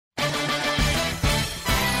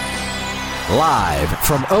Live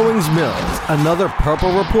from Owings Mills, another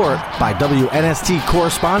Purple Report by WNST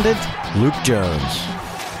correspondent Luke Jones.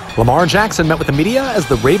 Lamar Jackson met with the media as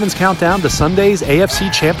the Ravens count down to Sunday's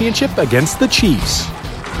AFC Championship against the Chiefs.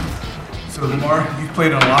 So, Lamar, you've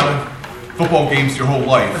played in a lot of football games your whole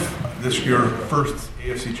life. This is your first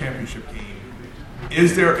AFC Championship game.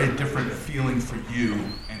 Is there a different feeling for you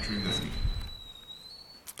entering this game?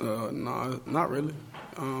 No, not really.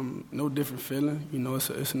 No different feeling. You know,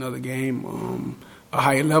 it's another game, a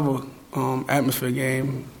higher level atmosphere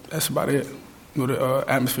game. That's about it. You know,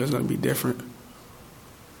 the atmosphere is going to be different.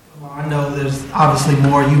 Well, I know there's obviously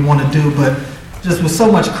more you want to do, but just with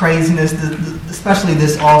so much craziness, especially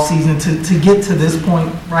this offseason, to get to this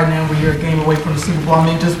point right now where you're a game away from the Super Bowl, I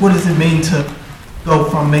mean, just what does it mean to go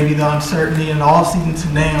from maybe the uncertainty in the offseason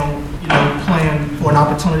to now, you know, playing for an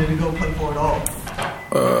opportunity to go play for it all?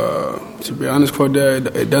 To be honest,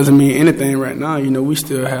 Cordell, it doesn't mean anything right now. You know, we're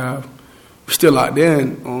still out there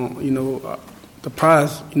on, you know, the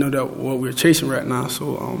prize, you know, that what we're chasing right now.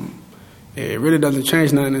 So it really doesn't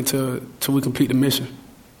change nothing until we complete the mission.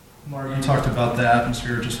 Mark, you talked about the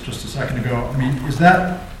atmosphere just a second ago. I mean, is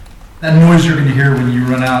that noise you're going to hear when you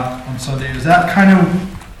run out on Sunday, is that kind of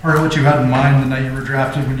part of what you had in mind the night you were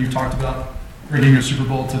drafted when you talked about bringing a Super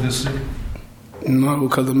Bowl to this city? No,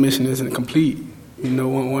 because the mission isn't complete. You know,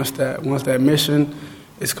 once that mission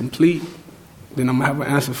is complete, then I'm going to have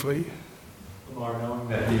an answer for you. Lamar, knowing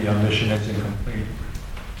that the mission isn't complete,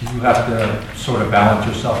 do you have to sort of balance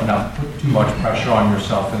yourself and not put too much pressure on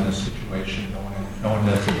yourself in this situation, knowing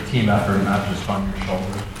that it's a team effort, not just on your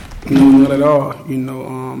shoulders? No, not at all. You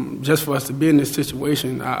know, just for us to be in this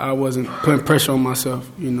situation, I wasn't putting pressure on myself.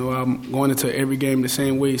 You know, I'm going into every game the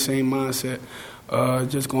same way, same mindset.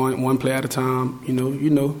 Just going one play at a time, you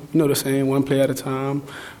know the saying, one play at a time,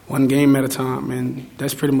 one game at a time, and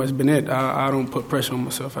that's pretty much been it. I don't put pressure on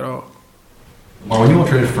myself at all. Well, when you were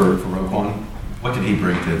traded for Roquan, what did he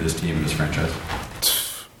bring to this team and this franchise?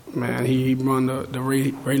 Man, he brought the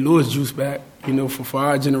Ray Lewis juice back, you know, for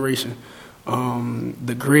our generation.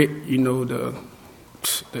 The grit, you know, the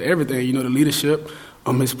everything, you know, the leadership,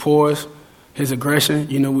 his poise, his aggression,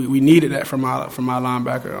 you know, we needed that from our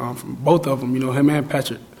linebacker, from both of them, you know, him and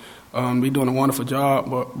Patrick. They're doing a wonderful job,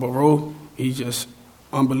 but Ro, he's just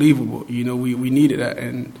unbelievable. You know, we needed that,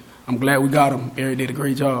 and I'm glad we got him. Eric did a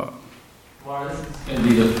great job. Well, this is going to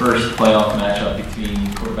be the first playoff matchup between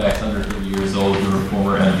quarterbacks under 30 years old who are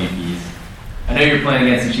former MVPs. I know you're playing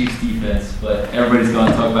against the Chiefs defense, but everybody's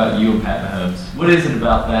going to talk about you and Pat Mahomes. What is it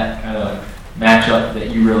about that kind of matchup that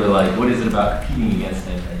you really like? What is it about competing against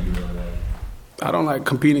him that you really like? I don't like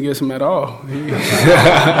competing against him at all.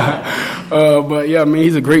 But, yeah, I mean,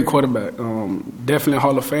 he's a great quarterback. Definitely a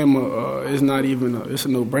Hall of Famer. It's not even it's a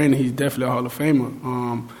no-brainer. He's definitely a Hall of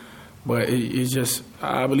Famer. But it's just,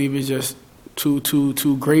 I believe it's just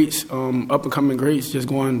two greats, up-and-coming greats just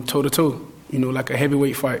going toe-to-toe, you know, like a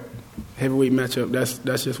heavyweight fight, heavyweight matchup.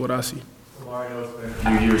 That's just what I see. Lamar, I know it's been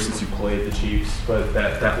a few years since you played the Chiefs, but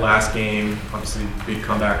that last game, obviously, big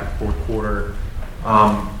comeback in the fourth quarter.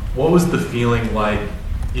 What was the feeling like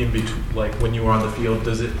in between, like when you were on the field?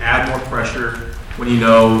 Does it add more pressure when you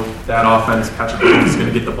know that offense, Patrick Mahomes, is going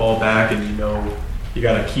to get the ball back, and you know you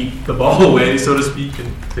got to keep the ball away, so to speak,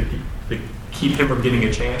 and to keep him from getting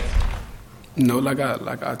a chance? No, like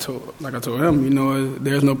I told him, you know,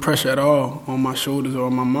 there's no pressure at all on my shoulders or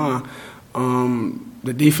on my mind.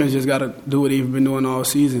 The defense just got to do what they've been doing all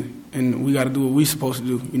season, and we got to do what we're supposed to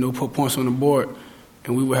do. You know, put points on the board,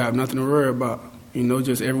 and we will have nothing to worry about. You know,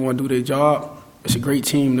 just everyone do their job. It's a great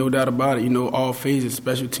team, no doubt about it. You know, all phases,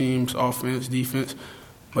 special teams, offense, defense.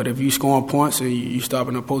 But if you scoring points and you stop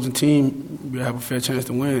an opposing team, you have a fair chance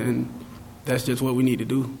to win, and that's just what we need to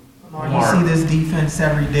do. You see this defense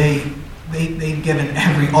every day. They've given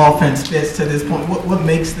every offense fits to this point. What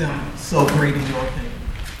makes them so great in your opinion?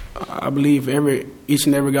 I believe each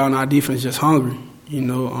and every guy on our defense is just hungry. You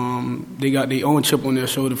know, they got their own chip on their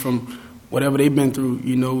shoulder from whatever they've been through.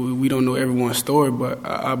 You know, we don't know everyone's story, but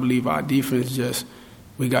I believe our defense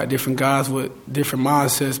we got different guys with different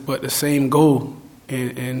mindsets, but the same goal,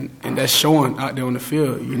 and that's showing out there on the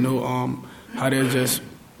field. You know, how they're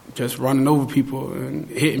just running over people and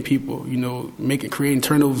hitting people, you know, creating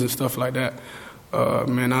turnovers and stuff like that.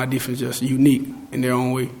 Man, our defense is just unique in their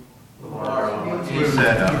own way. He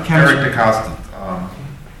said, Eric DeCosta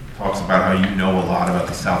talks about how you know a lot about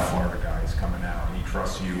the South Florida guys coming out, and he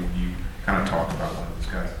trusts you, and you kind of talk about one of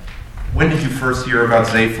those guys. When did you first hear about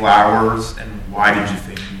Zay Flowers, and why did you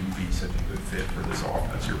think he would be such a good fit for this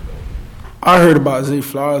offense you're building? I heard about Zay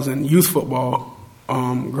Flowers in youth football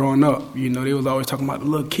growing up. You know, they was always talking about the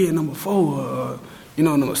little kid, number 4,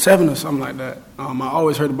 number 7 or something like that. I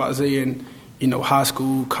always heard about Zay, and high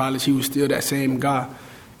school, college, he was still that same guy.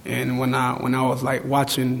 And when I was like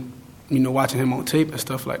watching him on tape and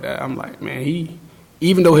stuff like that, I'm like, man,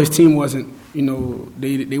 even though his team wasn't,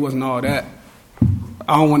 they wasn't all that.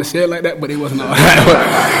 I don't want to say it like that, but they wasn't all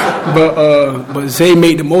that. but Zay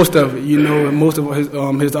made the most of it, most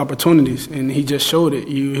of his opportunities, and he just showed it.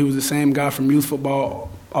 He was the same guy from youth football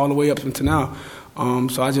all the way up until now.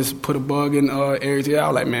 So I just put a bug in Eric's ear. I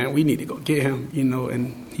was like, man, we need to go get him,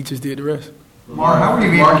 and he just did the rest. Mark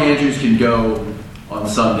Andrews can go on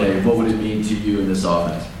Sunday. What would it mean to you in this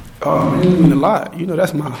offense? It would mean a lot.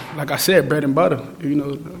 That's like I said, bread and butter,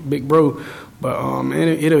 big bro. But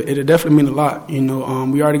it'll definitely mean a lot.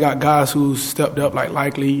 We already got guys who stepped up, like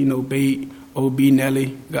Likely, Bate, OB,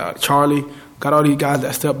 Nelly, got Charlie, got all these guys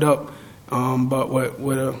that stepped up. But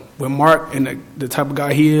with Mark and the type of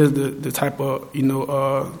guy he is, the type of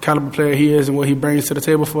caliber player he is, and what he brings to the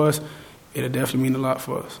table for us, it'll definitely mean a lot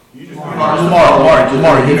for us. Mark,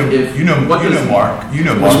 you know Mark.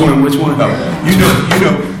 Which one?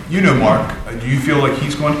 You know Mark. Do you feel like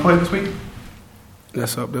he's going to play this week?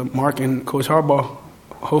 That's up to Mark and Coach Harbaugh.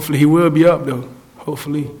 Hopefully he will be up, though.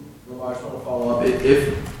 Hopefully. I just want to follow up.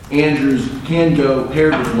 If Andrews can go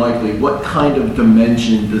paired with Likely, what kind of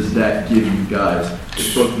dimension does that give you guys?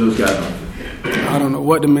 If both of those guys on the field? I don't know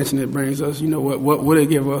what dimension it brings us. What would it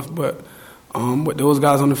give us? But with those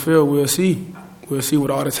guys on the field, we'll see. We'll see with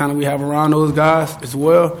all the talent we have around those guys as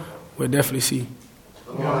well. We'll definitely see.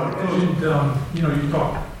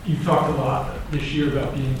 You talked a lot this year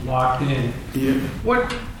about being locked in. Yeah.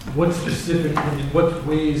 What specific, in what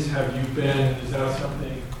ways have you been? Is that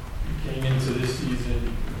something you came into this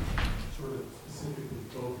season sort of specifically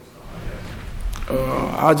focused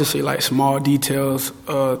on? I'll just say like small details,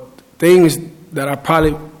 things that I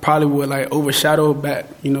probably would like overshadow back,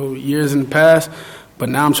 years in the past. But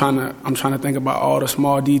now I'm trying to think about all the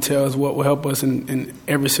small details, what will help us in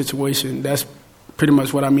every situation. That's pretty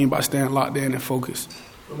much what I mean by staying locked in and focused.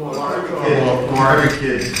 Every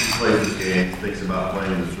kid who plays this game thinks about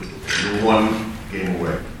playing the Super Bowl. You're one game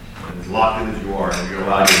away. And as locked in as you are, you're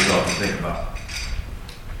allowing yourself to think about it.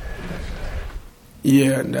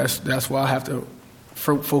 Yeah, that's why I have to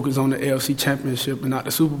focus on the AFC Championship and not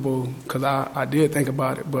the Super Bowl, because I did think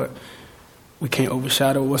about it, but we can't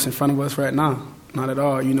overshadow what's in front of us right now. Not at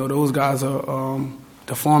all. Those guys are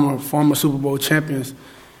the former Super Bowl champions,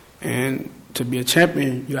 and to be a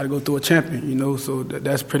champion, you got to go through a champion, so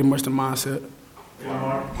that's pretty much the mindset.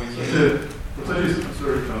 Let's say this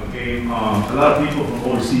is a game. A lot of people from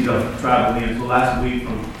overseas are traveling in. So last week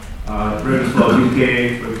from Ravensflow,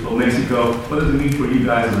 UK, Ravensflow, Mexico. What does it mean for you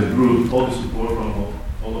guys as a group, all the support from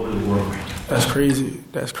all over the world? That's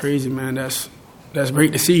crazy, man. That's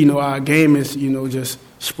great to see. Our game is, just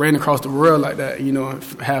spreading across the world like that.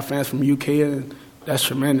 Have fans from UK, and that's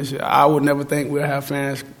tremendous. I would never think we'd have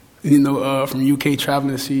fans from UK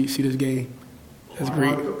traveling to see this game. That's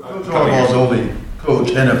great. Coach Harbaugh's the only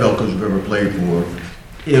NFL coach you've ever played for.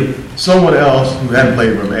 If someone else who hadn't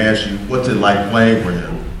played for him asked you, what's it like playing for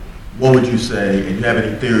him, what would you say? And do you have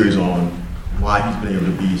any theories on why he's been able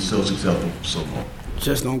to be so successful for so long?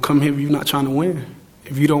 Just don't come here if you're not trying to win.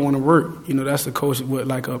 If you don't want to work, that's the coach with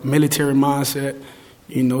like a military mindset.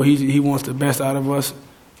 He wants the best out of us.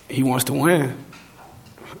 He wants to win.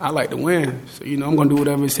 I like to win, so I'm going to do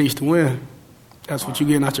whatever it takes to win. That's what you're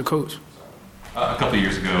getting out your coach. A couple of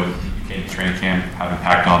years ago, you came to training camp, having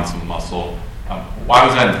packed on some muscle. Why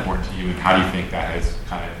was that important to you, and how do you think that has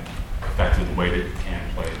kind of affected the way that you can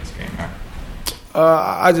play this game now?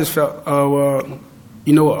 I just felt, the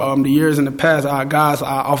years in the past, our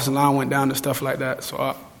offensive line went down and stuff like that.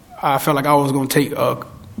 So I felt like I was going to take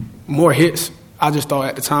more hits. I just thought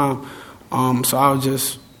at the time. So I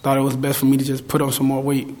just thought it was best for me to just put on some more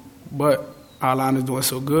weight. But our line is doing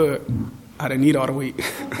so good, I didn't need all the weight.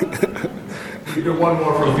 You did one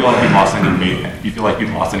more. Do you feel like you lost any weight? Do you feel like you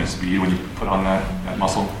lost any speed when you put on that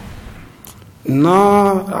muscle?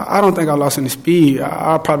 No, I don't think I lost any speed.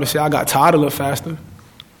 I'll probably say I got tired a little faster.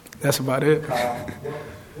 That's about it.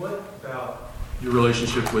 What about your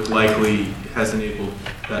relationship with Likely has enabled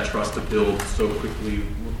that trust to build so quickly?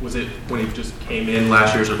 Was it when he just came in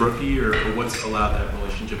last year as a rookie, or what's allowed that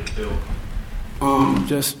relationship to build?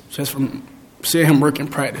 Just from seeing him work in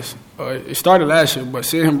practice. It started last year, but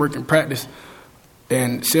seeing him work in practice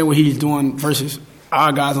and seeing what he's doing versus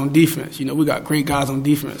our guys on defense. We got great guys on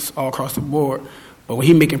defense all across the board. But when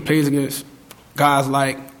he making plays against guys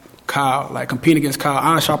like Kyle, like competing against Kyle,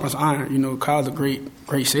 iron sharpens iron. Kyle's a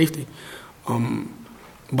great safety.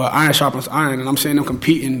 But iron sharpens iron, and I'm seeing them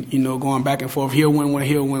competing, going back and forth. He'll win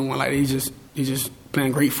one. Like they just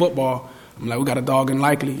playing great football. I'm like, we got a dog in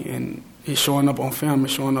Likely, and it's showing up on film,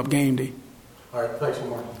 it's showing up game day. All right, thanks,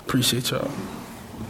 Lamar. Appreciate y'all.